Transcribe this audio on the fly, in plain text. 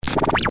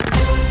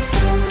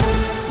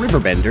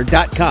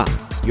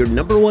riverbender.com, your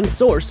number one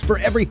source for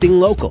everything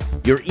local.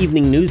 Your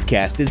evening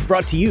newscast is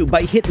brought to you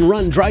by Hit and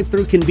Run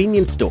drive-through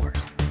convenience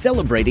stores,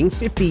 celebrating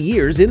 50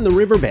 years in the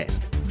Riverbend.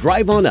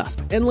 Drive on up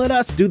and let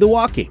us do the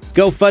walking.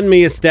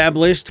 GoFundMe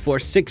established for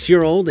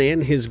 6-year-old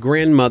and his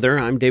grandmother.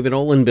 I'm David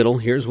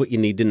Olenbittle. Here's what you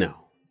need to know.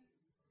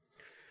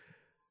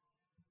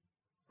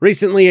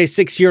 Recently, a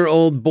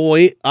 6-year-old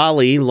boy,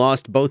 Ali,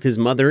 lost both his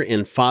mother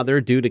and father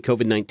due to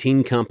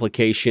COVID-19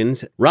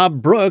 complications.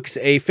 Rob Brooks,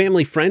 a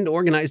family friend,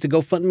 organized a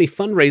GoFundMe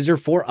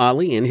fundraiser for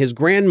Ali and his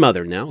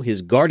grandmother, now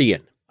his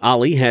guardian.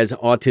 Ali has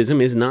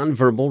autism, is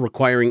nonverbal,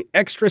 requiring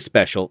extra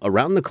special,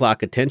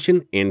 around-the-clock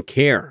attention and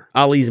care.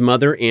 Ali's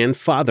mother and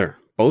father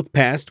both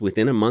passed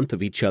within a month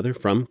of each other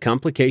from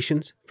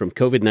complications from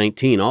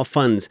COVID-19. All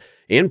funds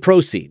and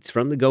proceeds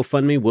from the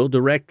GoFundMe will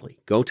directly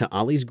go to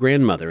Ali's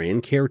grandmother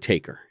and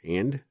caretaker,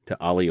 and to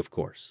Ali, of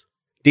course.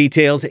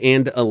 Details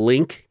and a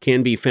link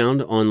can be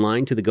found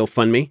online to the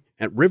GoFundMe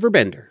at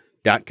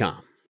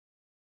riverbender.com.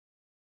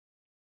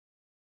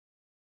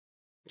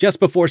 Just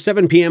before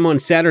 7 p.m. on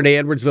Saturday,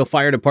 Edwardsville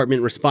Fire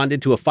Department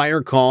responded to a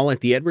fire call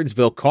at the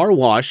Edwardsville Car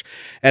Wash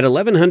at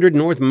 1100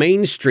 North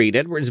Main Street.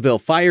 Edwardsville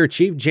Fire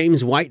Chief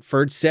James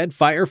Whiteford said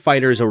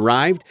firefighters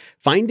arrived,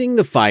 finding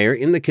the fire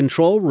in the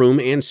control room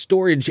and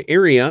storage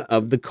area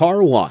of the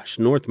car wash.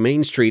 North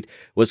Main Street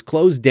was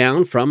closed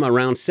down from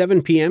around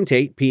 7 p.m. to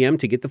 8 p.m.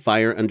 to get the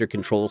fire under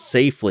control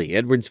safely.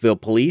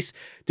 Edwardsville Police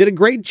did a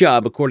great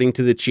job, according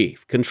to the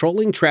chief,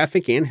 controlling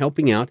traffic and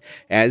helping out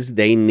as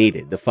they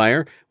needed. The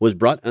fire was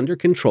brought under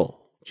control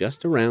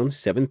just around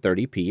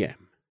 7:30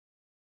 p.m.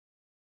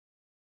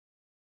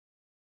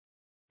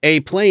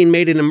 A plane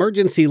made an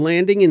emergency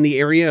landing in the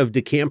area of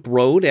DeCamp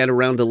Road at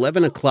around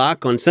 11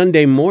 o'clock on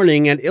Sunday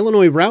morning at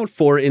Illinois Route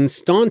 4 in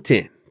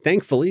Staunton.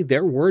 Thankfully,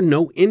 there were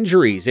no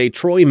injuries. A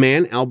Troy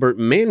man, Albert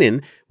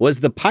Mannin,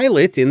 was the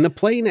pilot in the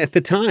plane at the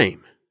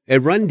time. A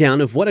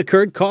rundown of what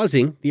occurred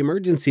causing the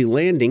emergency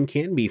landing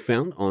can be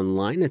found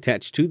online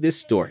attached to this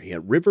story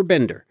at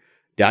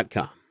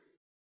riverbender.com.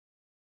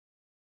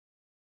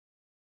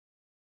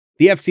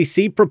 The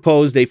FCC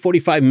proposed a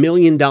 $45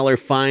 million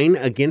fine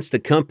against a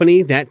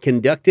company that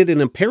conducted an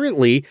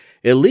apparently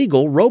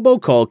illegal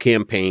robocall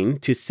campaign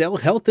to sell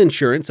health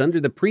insurance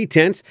under the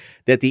pretense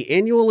that the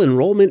annual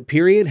enrollment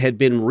period had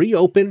been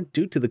reopened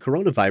due to the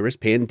coronavirus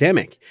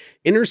pandemic.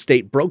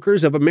 Interstate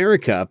Brokers of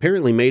America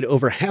apparently made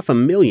over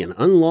 500,000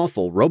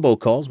 unlawful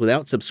robocalls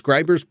without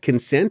subscribers'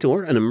 consent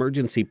or an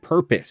emergency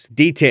purpose.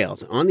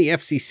 Details on the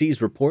FCC's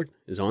report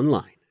is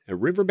online at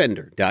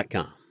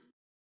riverbender.com.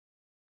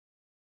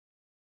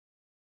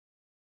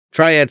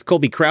 Triad's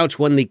Colby Crouch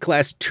won the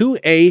Class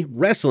 2A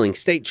Wrestling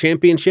State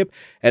Championship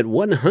at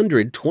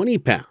 120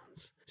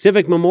 pounds.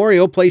 Civic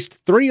Memorial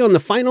placed 3 on the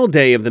final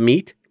day of the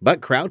meet,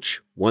 but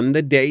Crouch won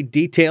the day.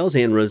 Details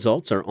and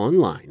results are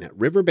online at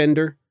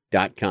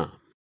riverbender.com.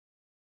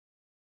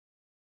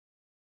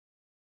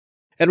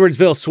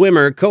 Edwardsville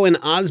swimmer Cohen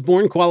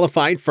Osborne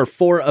qualified for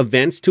 4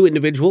 events, 2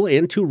 individual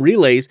and 2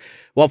 relays,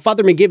 while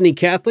Father McGivney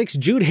Catholic's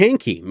Jude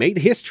Hankey made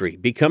history,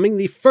 becoming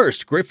the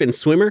first Griffin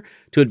swimmer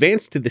to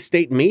advance to the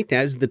state meet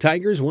as the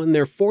Tigers won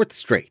their 4th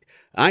straight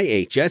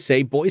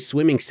IHSA boys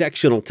swimming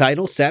sectional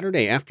title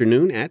Saturday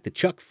afternoon at the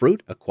Chuck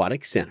Fruit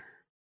Aquatic Center.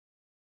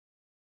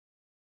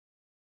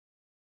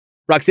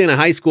 Roxana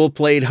High School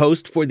played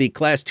host for the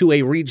Class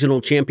 2A Regional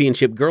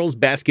Championship girls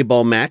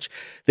basketball match.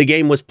 The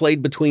game was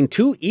played between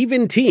 2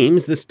 even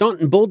teams, the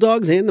Staunton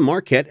Bulldogs and the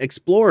Marquette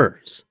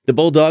Explorers. The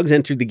Bulldogs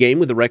entered the game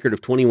with a record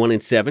of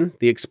 21-7.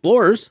 The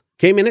Explorers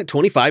came in at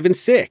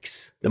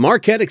 25-6. The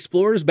Marquette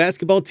Explorers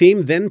basketball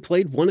team then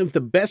played one of the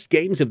best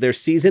games of their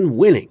season,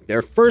 winning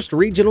their first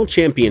regional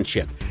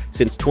championship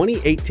since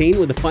 2018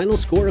 with a final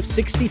score of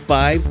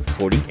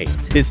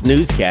 65-48. This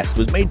newscast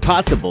was made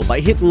possible by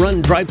Hit and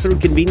Run drive-through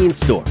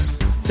convenience stores,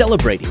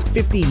 celebrating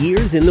 50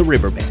 years in the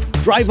Riverbend.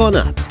 Drive on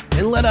up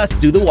and let us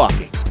do the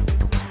walking.